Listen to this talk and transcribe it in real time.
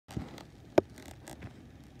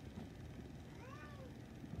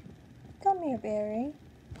Come here, Barry.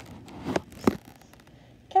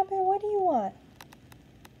 Cadbury, what do you want?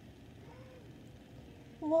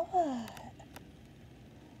 What?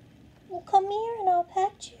 Well, come here and I'll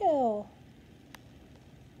pet you.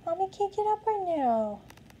 Mommy can't get up right now.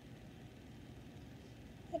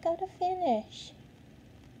 I gotta finish.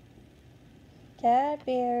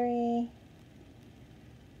 Cadbury.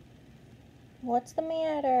 What's the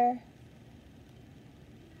matter?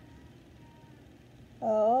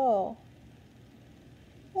 Oh.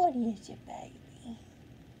 What is it, baby?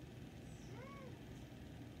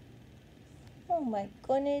 Oh my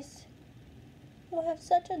goodness. You have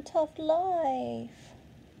such a tough life.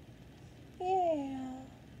 Yeah.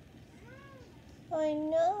 I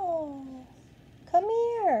know. Come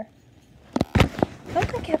here. Come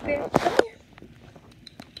on, Cadbury. Come here.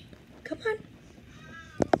 Come on.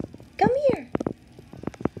 Come here.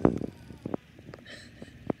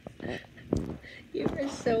 You are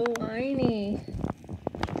so whiny.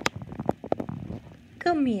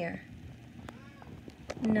 Come here.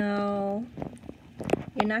 No.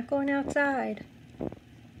 You're not going outside.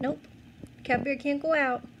 Nope. Cadbury can't go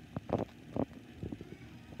out.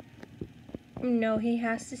 No, he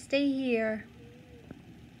has to stay here.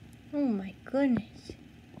 Oh my goodness.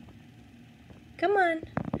 Come on.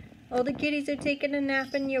 All the kitties are taking a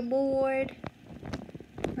nap and you're bored.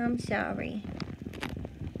 I'm sorry.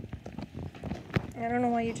 I don't know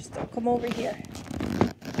why you just don't come over here.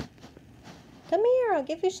 Come here, I'll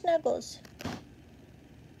give you snuggles.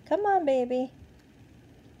 Come on, baby.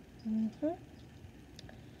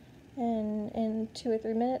 And in 2 or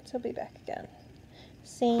 3 minutes, he'll be back again.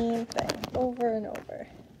 Same thing, over and over.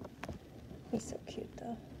 He's so cute,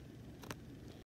 though.